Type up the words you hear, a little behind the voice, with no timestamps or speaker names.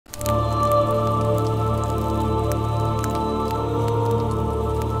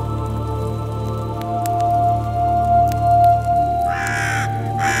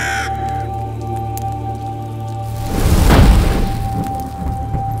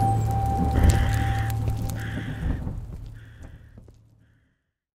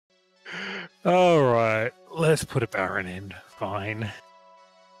Alright, let's put a Baron in. Fine.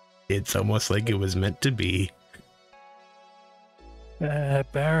 It's almost like it was meant to be.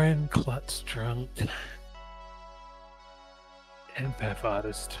 Baron, Klutz, Drunk, Empath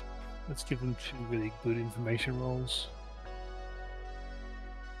Artist. Let's give them 2 really good information rolls.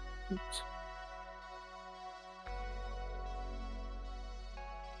 Oops.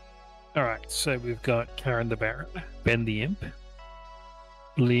 Alright, so we've got Karen the Baron, Ben the Imp,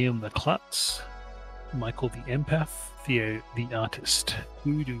 Liam the Klutz, Michael the Empath, Theo the Artist.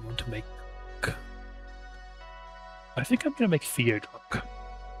 Who do you want to make? I think I'm going to make Theo drunk.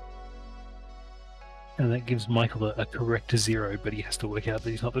 And that gives Michael a correct 0, but he has to work out that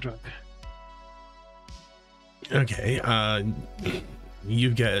he's not the drunk. Okay,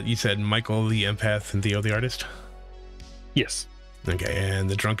 you said Michael the Empath and Theo the Artist? Yes. Okay, and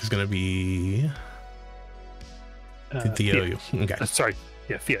the drunk is going to be Theo. Okay. Sorry.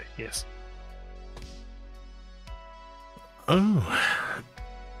 Yeah, Theo, yes. Oh,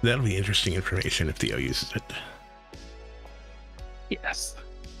 that'll be interesting information if Theo uses it. Yes.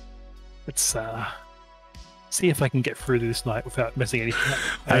 Let's see if I can get through this night without messing anything up.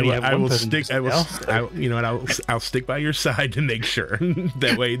 I will stick. You know what? I'll stick by your side to make sure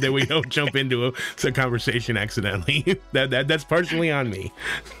that way we don't jump into a conversation accidentally. That's partially on me.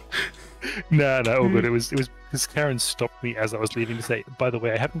 No, all good. It was because Karen stopped me as I was leaving to say, by the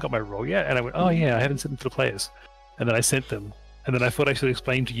way, I haven't got my role yet, and I went, oh yeah, I haven't sent them to the players, and then I sent them, and then I thought I should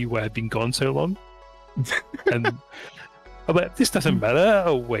explain to you why I've been gone so long, and I'm like, this doesn't matter.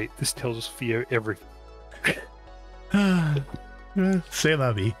 Oh wait, this tells Theo everything. C'est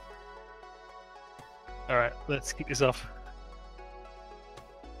la vie. All right, let's kick this off.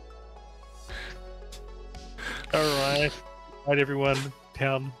 All right, everyone.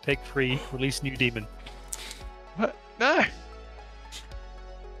 Town, take 3. Release new demon. What? No.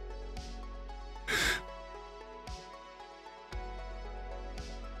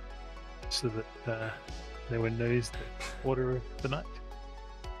 So that no one knows the order of the night.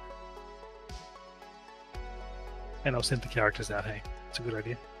 And I'll send the characters out, hey? It's a good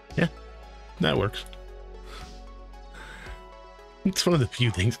idea. Yeah, that works. It's one of the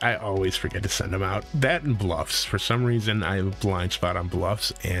few things I always forget to send them out. That and bluffs. For some reason, I have a blind spot on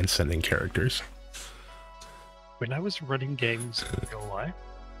bluffs and sending characters. When I was running games in real life,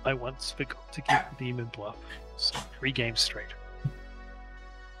 I once forgot to give the demon bluff 3 games straight.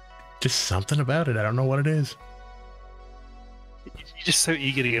 Just something about it. I don't know what it is. You're just so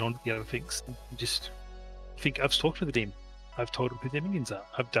eager to get on to the other things. You just think, I've talked to the demon. I've told him who their minions are.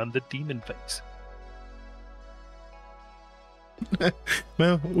 I've done the demon things.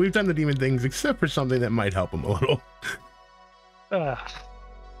 Well, we've done the demon things except for something that might help him a little.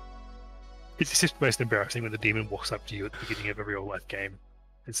 It's just most embarrassing when the demon walks up to you at the beginning of a real life game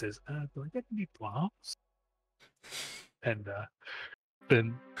and says, do I get any bluffs? And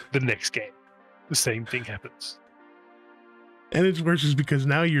then the next game, the same thing happens. And it's worse is because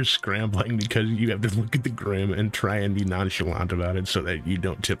now you're scrambling because you have to look at the grim and try and be nonchalant about it so that you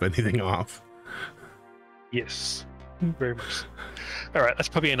don't tip anything off. Yes, very much so. All right, that's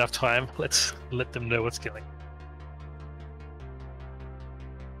probably enough time. Let's let them know what's going.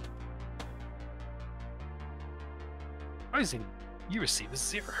 Rising, you receive a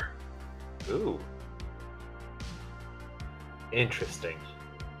 0. Ooh. Interesting.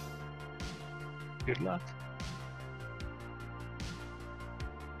 Good luck.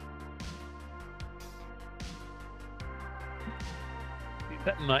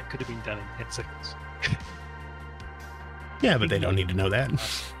 That night could have been done in 10 seconds. Yeah, but they don't need to know that.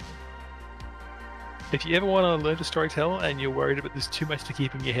 If you ever want to learn to storytell and you're worried about there's too much to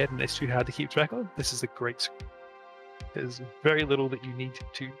keep in your head and it's too hard to keep track of, this is a great screen. There's very little that you need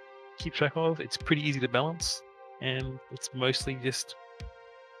to keep track of. It's pretty easy to balance, and it's mostly just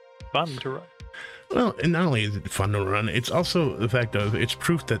fun to run. Well, and not only is it fun to run, it's also the fact of it's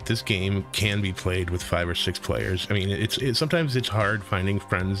proof that this game can be played with 5 or 6 players. I mean, sometimes it's hard finding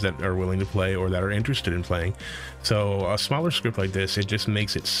friends that are willing to play or that are interested in playing. So a smaller script like this, it just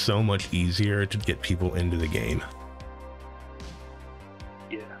makes it so much easier to get people into the game.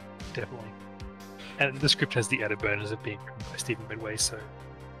 Yeah, definitely. And the script has the added bonus of being written by Stephen Midway, so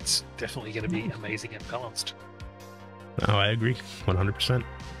it's definitely going to be amazing and balanced. Oh, I agree, 100%.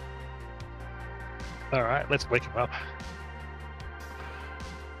 All right, let's wake him up.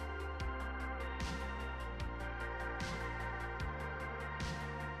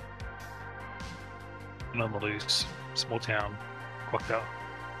 And on the loose, small town, clocked out.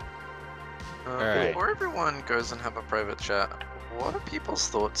 Right. Before everyone goes and have a private chat, what are people's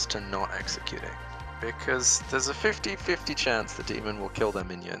thoughts to not executing? Because there's a 50-50 chance the demon will kill their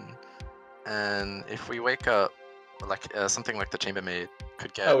minion, and if we wake up, like something like the chambermaid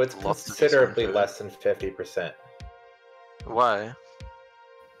could get. Oh, it's lots of considerably useful info. less than 50%. Why?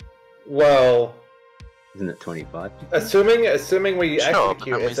 Well, Isn't it 25? assuming we Sure, but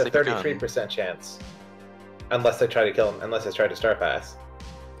execute, that it's a means they begun. 33% chance. Unless they try to kill him, unless they try to star pass.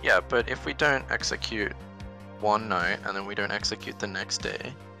 Yeah, but if we don't execute one night and then we don't execute the next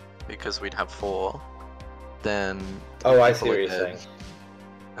day, because we'd have 4, then. Oh, I see people what are you're dead saying.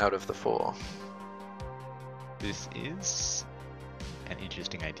 Out of the 4. This is an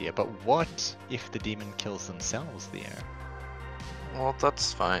interesting idea, but what if the demon kills themselves, Theo? Well,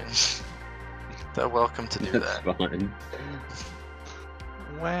 that's fine. They're welcome to do That's that. fine.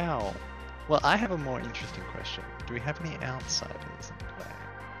 Wow. Well, I have a more interesting question. Do we have any outsiders in play?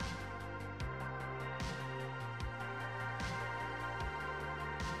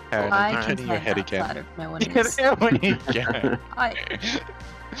 Karen, I are you can turning your head again? If no one is. There we go. I,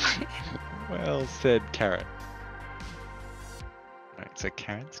 Well said, Karen. Right, so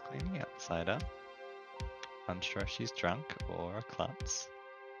Karen's cleaning outsider. Unsure if she's drunk or a klutz.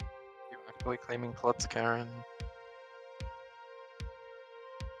 You actually claiming klutz, Karen?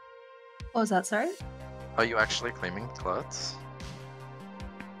 what was that, sorry? Are you actually claiming klutz?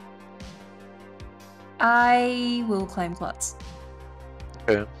 I will claim Klutz.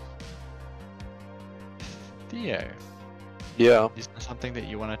 Okay. Theo, Yeah. is there something that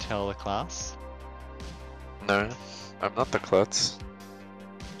you want to tell the class? No, I'm not the klutz.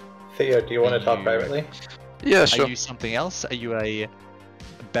 Theo, do you want to talk You- privately? Yeah, sure. Are you something else? Are you a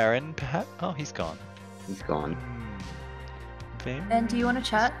baron, perhaps? Oh, he's gone. He's gone. Very Ben, do you want to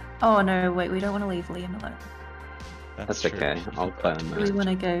chat? Oh no, wait, we don't want to leave Liam alone. That's true. okay. I'll play on Do we those. want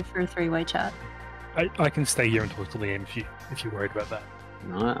to go for a 3-way chat? I can stay here and talk to Liam if you're worried about that.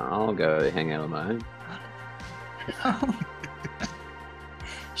 No, I'll go hang out on my own.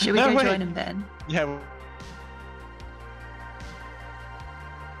 Should we No, go wait. join him, Ben? Yeah. well,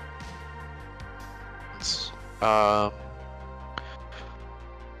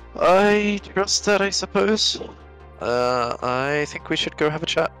 I trust that, I suppose. I think we should go have a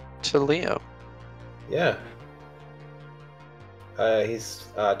chat to Leo. Yeah. He's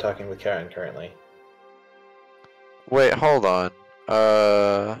talking with Karen currently. Wait, hold on.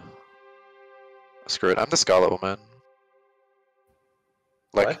 Screw it. I'm the Scarlet Woman.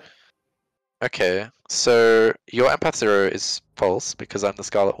 Like, What? okay, so your empath 0 is false because I'm the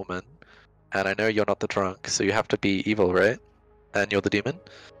Scarlet Woman, and I know you're not the drunk, so you have to be evil, right? And you're the demon.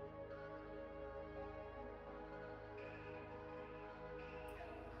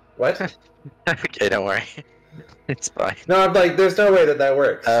 What? Okay, don't worry. It's fine. No, I'm like, there's no way that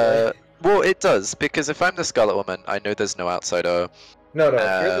works. Well, it does, because if I'm the Scarlet Woman, I know there's no outsider. No, if you're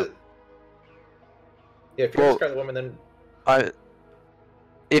the... Yeah, if you're well, the Scarlet Woman, then...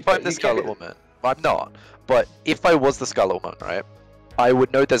 If But I'm the you Scarlet can't- Woman, I'm not. But if I was the Scarlet Woman, right, I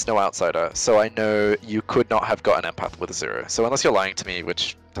would know there's no outsider, so I know you could not have got an empath with a 0. So unless you're lying to me,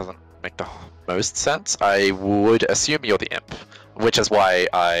 which doesn't make the most sense, I would assume you're the imp, which is why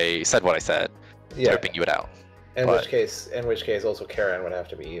I said what I said, Yeah, hoping you would out. in but- which case also Karen would have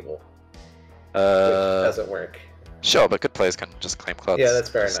to be evil. Which Uh, doesn't work. sure, but good players can just claim clubs. Yeah, that's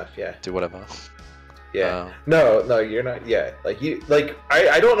fair just enough, yeah. Do whatever. Yeah. No, you're not. Yeah,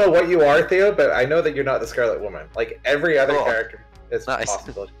 I don't know what you are, Theo, but I know that you're not the Scarlet Woman. Like every other Oh, character is nice.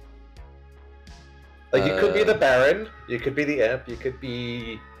 possible. Like you could be the Baron, you could be the Imp, you could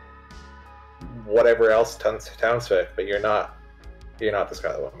be whatever else townsfolk, but you're not the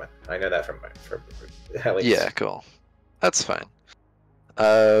Scarlet Woman. I know that from at least. Yeah, cool. That's fine.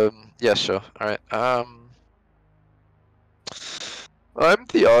 Yeah, sure. All right. I'm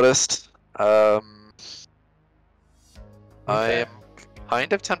the artist. I Okay. am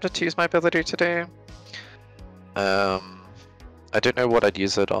kind of tempted to use my ability today. I don't know what I'd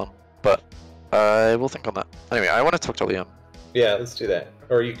use it on, but I will think on that. Anyway, I want to talk to Liam. Yeah, let's do that.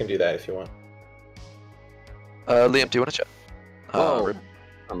 Or you can do that if you want. Liam, do you want to chat? Oh, Rip,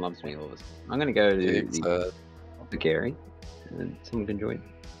 everyone loves me, always. I'm gonna go to it's, the Gary, and someone can join.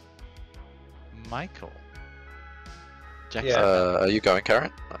 Michael. Jackson. Yeah. are you going,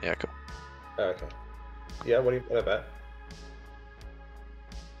 Karen? Oh, yeah, cool. Oh, okay. Yeah, what about?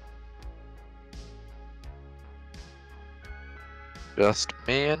 Just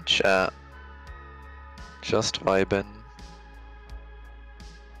me and chat. Just vibing.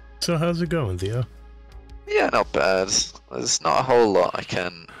 So how's it going, Theo? Yeah, not bad. There's not a whole lot I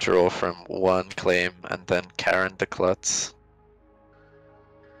can draw from one claim and then Karen the klutz.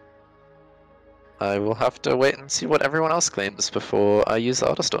 I will have to wait and see what everyone else claims before I use the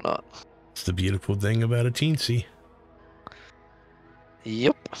artist or not. It's the beautiful thing about a teensy.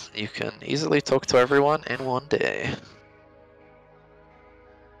 Yep, you can easily talk to everyone in one day.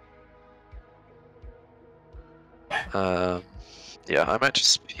 Yeah, I might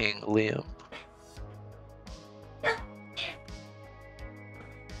just ping Liam.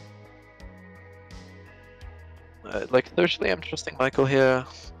 Like, socially interesting Michael here.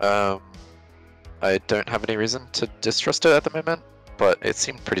 I don't have any reason to distrust it at the moment, but it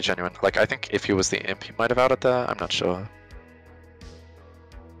seemed pretty genuine. Like, I think if he was the imp, he might have outed there. I'm not sure.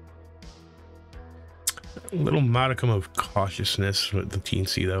 A little modicum of cautiousness with the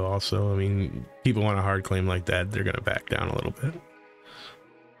Teensy, though, also. I mean, people want a hard claim like that, they're going to back down a little bit.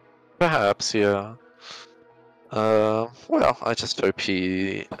 Perhaps, yeah. Well, I just hope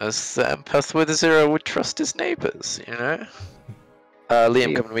he, as the empath with 0, would trust his neighbors, you know?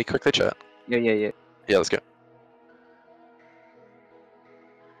 Liam, Yeah. can we quickly chat? Yeah. Yeah, let's go.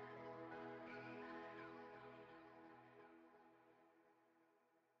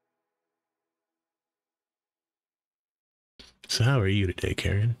 So how are you today,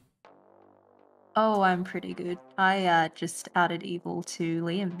 Karen? Oh, I'm pretty good. I just outed evil to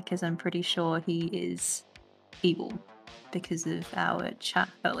Liam because I'm pretty sure he is evil because of our chat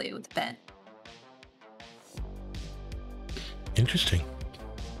earlier with Ben. Interesting.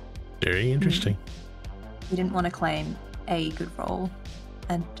 Very interesting. He didn't want to claim a good role,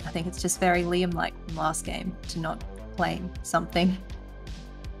 and I think it's just very Liam-like from last game to not claim something.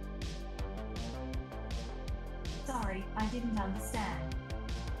 Sorry, I didn't understand.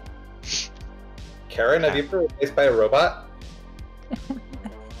 Karen, have you been replaced by a robot?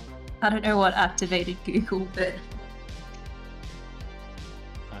 I don't know what activated Google, but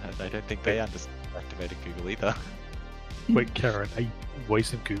I don't think they activated Google either. Wait, Karen, a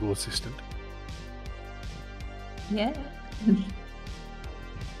voice of Google Assistant. yeah.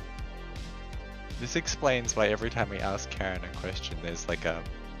 This explains why every time we ask Karen a question, there's like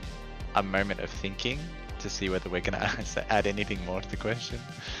a moment of thinking to see whether we're going to add anything more to the question.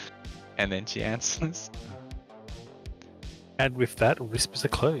 And then she answers. And with that, whispers are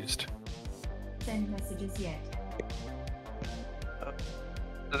closed. Send messages yet.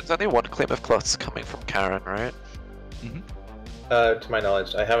 There's only one claim of clots coming from Karen, right? To my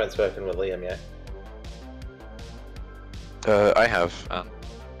knowledge, I haven't spoken with Liam yet. I have, and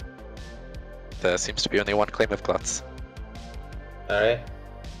there seems to be only one claim of clots. Alright.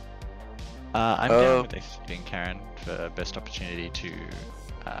 I'm down with executing Karen for best opportunity to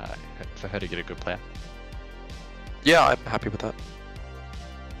for her to get a good player. Yeah, I'm happy with that.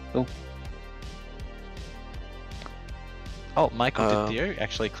 Cool. Oh, Michael, did Theo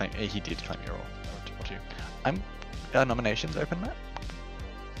actually claim? He did claim your role. Or two. Are nominations open,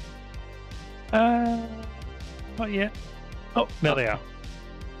 Matt? Not yet. Oh, now they are.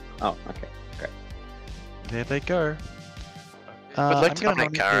 Oh, okay. Great. There they go. I'd like I'm to gonna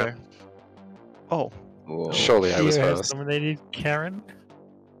nominate nominate Karen. Theo. Oh, Whoa. Surely I was Theo has first. nominated Karen.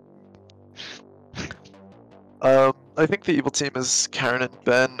 I think the evil team is Karen and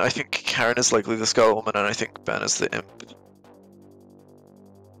Ben. I think Karen is likely the Skull Woman, and I think Ben is the imp.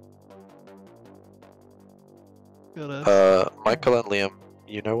 Michael and Liam,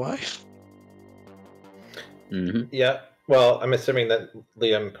 you know why? Mm-hmm. Yeah. Well, I'm assuming that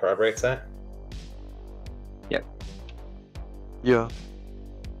Liam corroborates that. Yeah.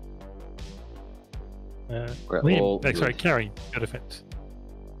 We're Liam, all sorry, good. Karen, your defense.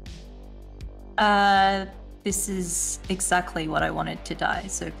 This is exactly what I wanted to die,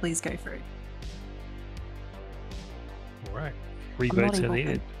 so please go through. All right. 3 I'm not votes are evil.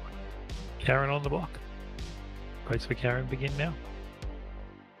 needed. Karen on the block. Votes for Karen begin now.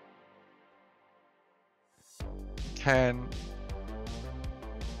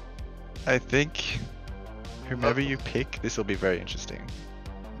 I think whomever you pick, this will be very interesting.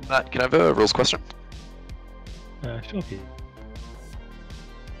 Matt, can I have a rules question? Sure. Pete.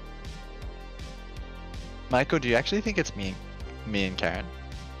 Michael, do you actually think it's me and Karen?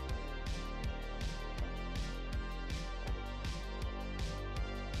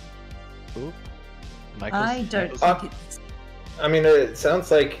 Ooh. Michael's, I don't Michael's- think it's. I mean, it sounds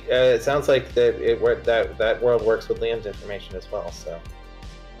like that world works with Liam's information as well. So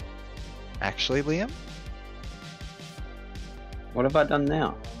actually Liam? What have I done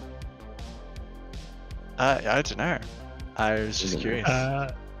now? I don't know. I was just curious.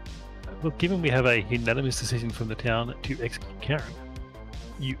 Well, given we have a unanimous decision from the town to execute Karen,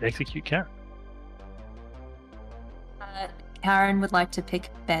 you execute Karen. Karen would like to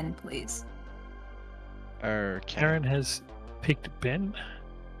pick Ben, please. Okay. Karen has picked Ben,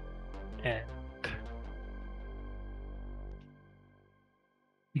 and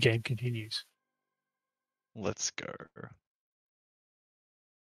the game continues. Let's go.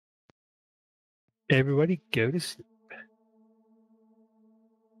 Everybody go to sleep.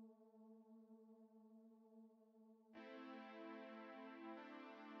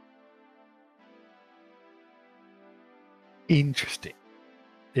 Interesting.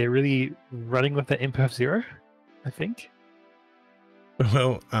 They're really running with that Empath Zero, I think.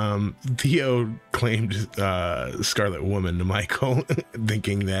 Well, Theo claimed Scarlet Woman to Michael,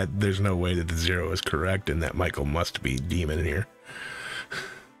 thinking that there's no way that the zero is correct and that Michael must be demon here.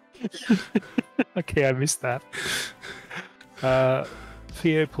 Okay, I missed that.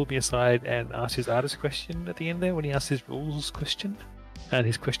 Theo pulled me aside and asked his artist question at the end there when he asked his rules question. And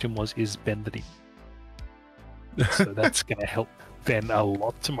his question was, is Ben the demon? So that's going to help Ben a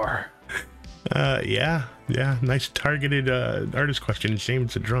lot tomorrow. Yeah. Nice targeted artist question. Shame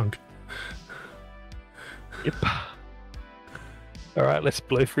it's a drunk. Yep. All right, let's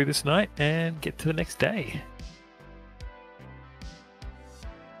blow through this night and get to the next day.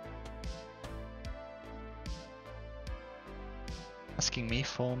 Asking me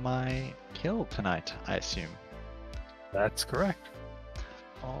for my kill tonight, I assume. That's correct.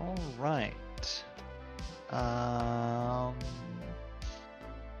 All right.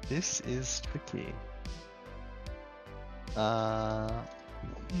 This is tricky. I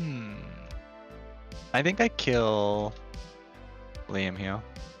think I kill Liam here.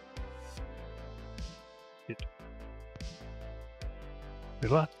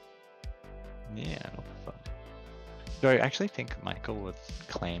 Good luck. Yeah, no fun. Do I actually think Michael would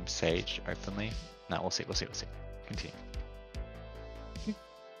claim Sage openly? No, we'll see. Continue.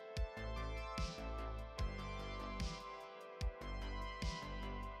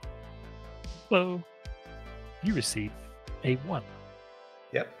 Hello. You receive a 1.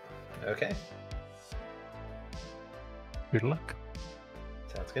 Yep. Okay. Good luck.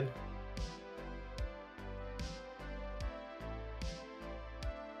 Sounds good.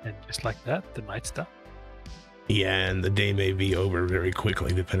 And just like that, the night's done. Yeah, and the day may be over very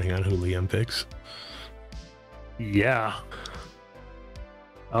quickly, depending on who Liam picks. Yeah.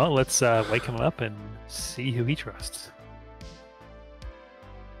 Well, let's wake him up and see who he trusts.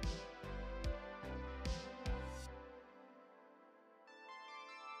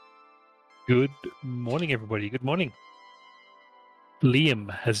 Good morning, everybody. Good morning. Liam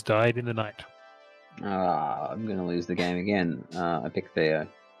has died in the night. I'm gonna lose the game again. I picked Theo.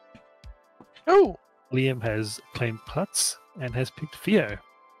 Oh! Liam has claimed Putz and has picked Theo.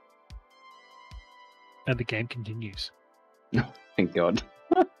 And the game continues. Thank God.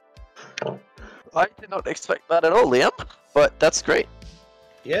 I did not expect that at all, Liam, but that's great.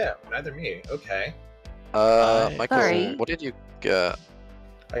 Yeah, neither me. Okay. Michael, Sorry. what did you get?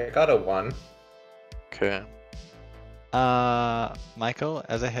 I got a 1. Okay. Michael,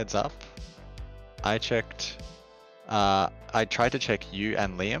 as a heads up, I checked. I tried to check you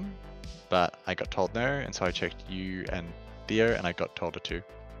and Liam, but I got told no, and so I checked you and Theo, and I got told a 2.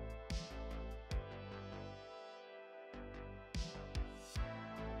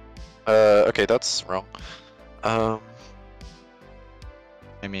 Okay, that's wrong. I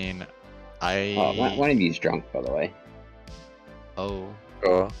mean, I. One of you's drunk, by the way. Oh.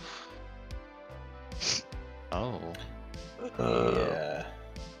 Oh. Oh. Yeah.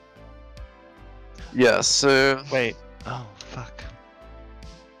 Yeah, so... Wait. Oh, fuck.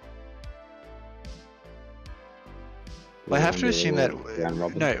 Well, I have to assume that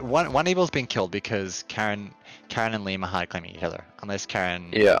no, one evil's been killed because Karen and Liam are hard claiming each other, unless Karen.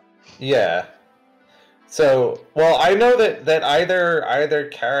 Yeah. Yeah. So, well, I know that either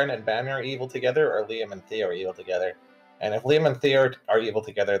Karen and Ben are evil together, or Liam and Theo are evil together. And if Liam and Theo are evil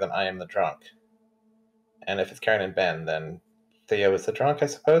together, then I am the drunk. And if it's Karen and Ben, then Theo is the drunk, I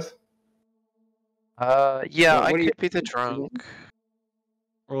suppose. Yeah, What I do you could be the drunk.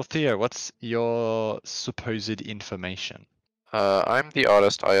 Well, Theo, what's your supposed information? I'm the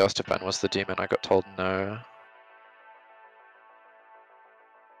artist. I asked if Ben was the demon. I got told no.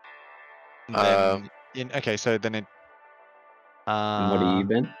 Then, okay, so then it. And what are you,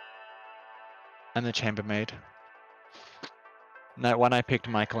 Ben? I'm the chambermaid. Night 1, I picked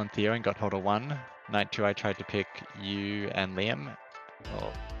Michael and Theo and got told a 1. Night 2, I tried to pick you and Liam.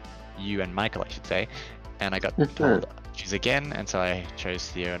 Or you and Michael, I should say. And I got told choose again, and so I chose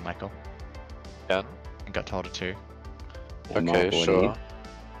Theo and Michael. Yeah. And got told a 2. And Okay, Michael, what are sure. you?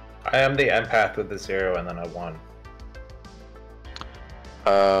 I am the empath with the 0 and then a 1.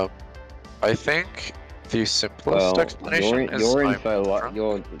 I think the simplest Well, explanation is your I'm info,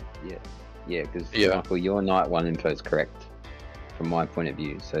 drunk. because Yeah. Michael, your night 1 info is correct from my point of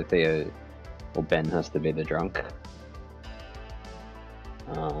view. So Theo or Ben has to be the drunk.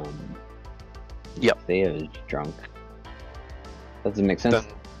 Yep. Theo's drunk. Doesn't make sense. Then,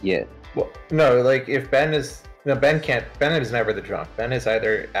 Yeah. Well, no, like if Ben is Ben is never the drunk. Ben is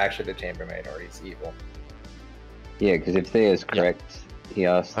either actually the chambermaid or he's evil. Yeah, because if Thea's correct, he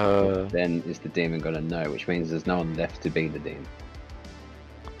asked then is the demon gonna know, which means there's no one left to be the demon.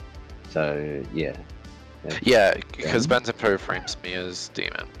 So yeah. Yeah, because Ben's info frames me as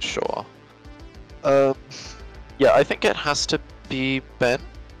demon, sure. Yeah, I think it has to be Ben.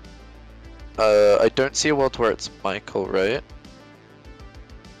 I don't see a world where it's Michael, right?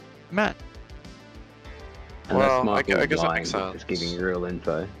 Matt. Unless Well, Michael's I guess that lying, makes but just sense. giving real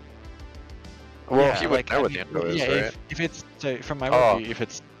info. Well, Yeah, he would like, know I what mean, the info is, yeah, right? if it's so from my Oh. point of view,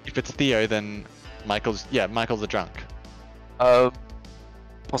 if it's Theo, then Michael's the drunk.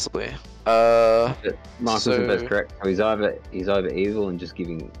 Possibly. But Michael's So- the best correct. So he's either evil and just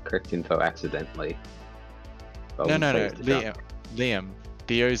giving correct info accidentally. But I No, wouldn't say he's the drunk. Liam.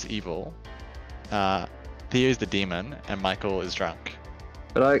 Theo's evil. Theo's the demon, and Michael is drunk.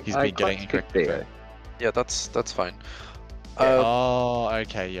 But He's I been getting can't incorrect pick info. Theo. Yeah, that's fine. Oh,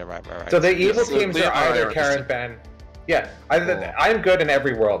 okay, yeah, right. So the evil so teams Liam are and I either are Karen, just- Ben. Yeah, I'm good in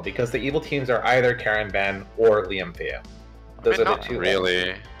every world because the evil teams are either Karen, Ben, or Liam Theo. Those are the not two.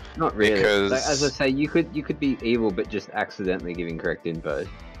 really. Not really. Because- Like, as I say, you could be evil, but just accidentally giving correct info.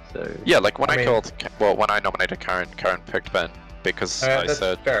 So Yeah, like when I mean- when I nominated Karen picked Ben because I That's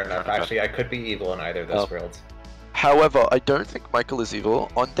said fair enough. Karen. Actually, I could be evil in either of those Oh. worlds. However, I don't think Michael is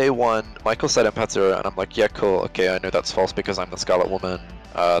evil. On day one, Michael said Empath 0, and I'm like, yeah, cool, okay, I know that's false because I'm the Scarlet Woman.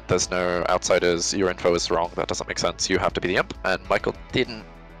 There's no outsiders, your info is wrong, that doesn't make sense, you have to be the imp. And Michael didn't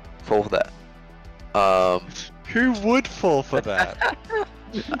fall for that. Who would fall for that?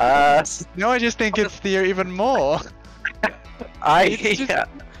 No, I just think it's Theo even more. It's just- Yeah.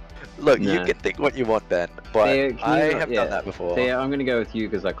 Look, you No. can think what you want, Ben, but Theo, can I you not- have yeah. done that before. So yeah, I'm gonna go with you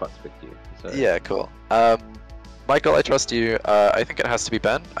because I picked you. So. Yeah, cool. Michael, I trust you. I think it has to be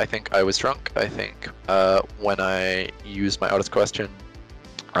Ben. I think I was drunk. I think when I used my artist question,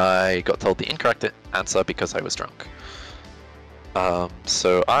 I got told the incorrect answer because I was drunk.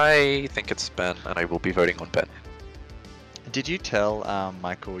 So I think it's Ben, and I will be voting on Ben. Did you tell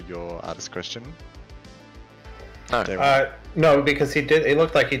Michael your artist question? No. Day one? No, because he did. It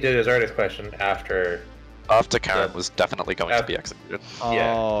looked like he did his artist question after. After Karen Yeah. was definitely going to be executed.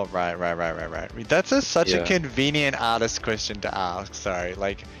 yeah. Oh, right. That's such a Yeah. convenient artist question to ask. Sorry,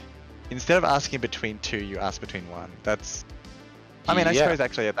 like instead of asking between two, you ask between one. That's. I mean, I Yeah. suppose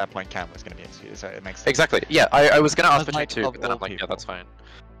actually at that point Cam was going to be executed, so it makes sense. Exactly. Yeah, I was gonna ask Of, between like, two, of but then I'm all like, yeah, people. that's fine.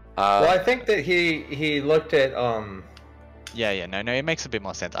 Well, I think that he looked at Yeah, no, it makes a bit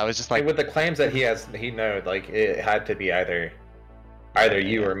more sense. I was just like, with the claims that he know like it had to be either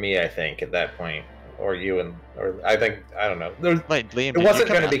you or me. I think at that point, or you and or I don't know. wait, Liam, It did wasn't you come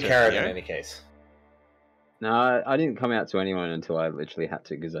going to out be Karen Theo? in any case. No, I didn't come out to anyone until I literally had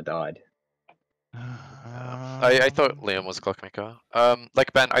to because I died. I thought Liam was a clockmaker.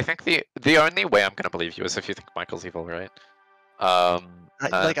 Like Ben, I think the only way I'm gonna believe you is if you think Michael's evil, right?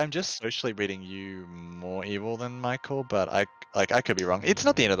 I'm just socially reading you more evil than Michael, but I could be wrong. It's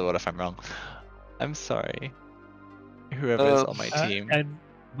not the end of the world if I'm wrong. I'm sorry. Whoever's on my team. And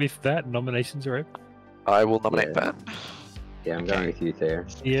with that, nominations are open. I will nominate Yeah. Ben. Yeah, I'm Okay. going with you there.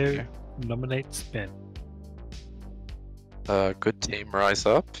 Theo nominates Ben. Good team, rise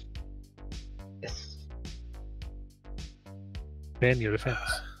up. Yes. Ben, your defense.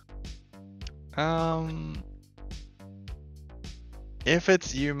 If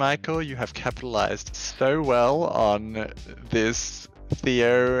it's you, Michael, you have capitalized so well on this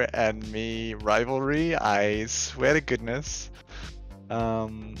Theo and me rivalry. I swear to goodness.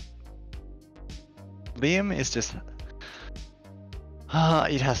 Liam is just.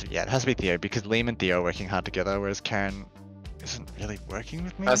 It has to be Theo because Liam and Theo are working hard together, whereas Karen isn't really working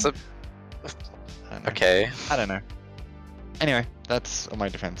with me. As a I don't know. okay. I don't know. Anyway, that's on my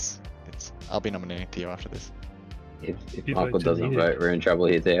defense. I'll be nominating Theo after this. If You Michael voted doesn't needed. vote, we're in trouble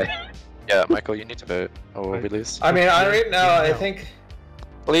here, Theo. Yeah, Michael, you need to vote, or we lose. I mean, right now, I No. think.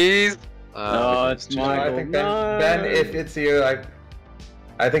 Please. No, we it's lose. No, I Michael, think no. Ben. If it's you,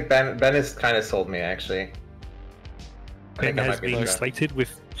 I think Ben has kind of sold me actually. I Ben think I has might be been the guy. slated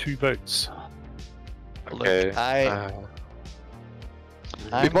with 2 votes. Okay. Look,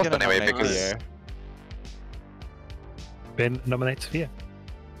 I'm both gonna anyway, nominate because- Theo. Ben nominates Theo.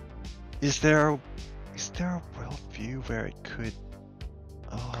 Is there a worldview where it could?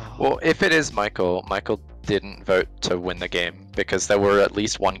 Oh. Well, if it is Michael didn't vote to win the game because there were at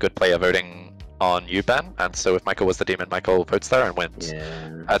least one good player voting on you, Ben, and so if Michael was the demon, Michael votes there and wins.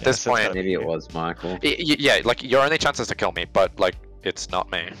 Yeah. At this so it's point, gotta Maybe it was Michael. yeah, like your only chance is to kill me, but like it's not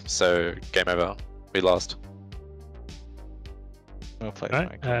me, so game over. We lost. Well played, Right?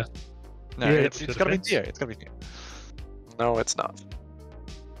 Michael. No, Yeah, it's to gotta be defense. Theo. It's gotta be Theo. No, it's not.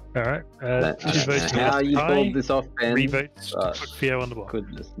 All right. I 2 don't know votes how for you Ty, pulled this off, Ben. 3 votes to but put Theo on the block.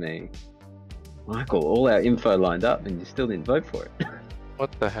 Goodness me. Michael, all our info lined up and you still didn't vote for it.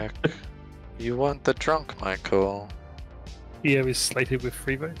 What the heck? You want the drunk, Michael? Theo is slated with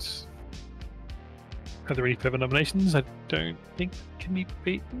 3 votes. Are there any further nominations? I don't think can be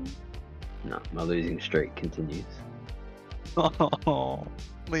beaten. No, my losing streak continues. Oh,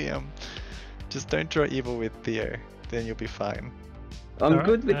 Liam. Just don't draw evil with Theo. Then you'll be fine. I'm Alright,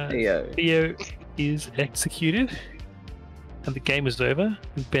 good with Theo. Theo is executed, and the game is over,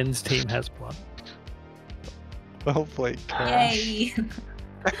 and Ben's team has won. Well played, Karen. Yay!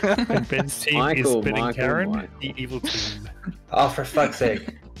 And Ben's team Michael, is Ben and Michael, Karen, Michael. the evil team. Oh, for fuck's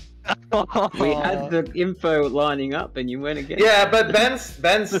sake. We had the info lining up and you went again. Yeah, but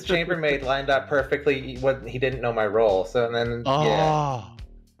Ben's chambermaid lined up perfectly when he didn't know my role. So then, yeah. Oh,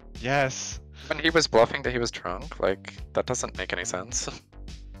 yes. When he was bluffing that he was drunk, like, that doesn't make any sense.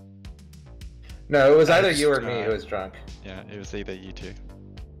 No, it was either That's, you or me who was drunk. Yeah, it was either you two.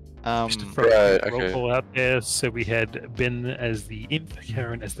 Just to throw Right, a roll okay. call out there, so we had Ben as the imp,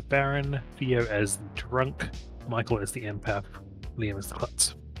 Karen as the Baron, Theo as the drunk, Michael as the empath, Liam as the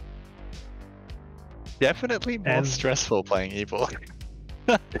klutz. Definitely more And- stressful playing evil.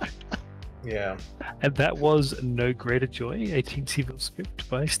 Yeah. And that was No Greater Joy, a Teensyville script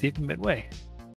by Stephen Medway.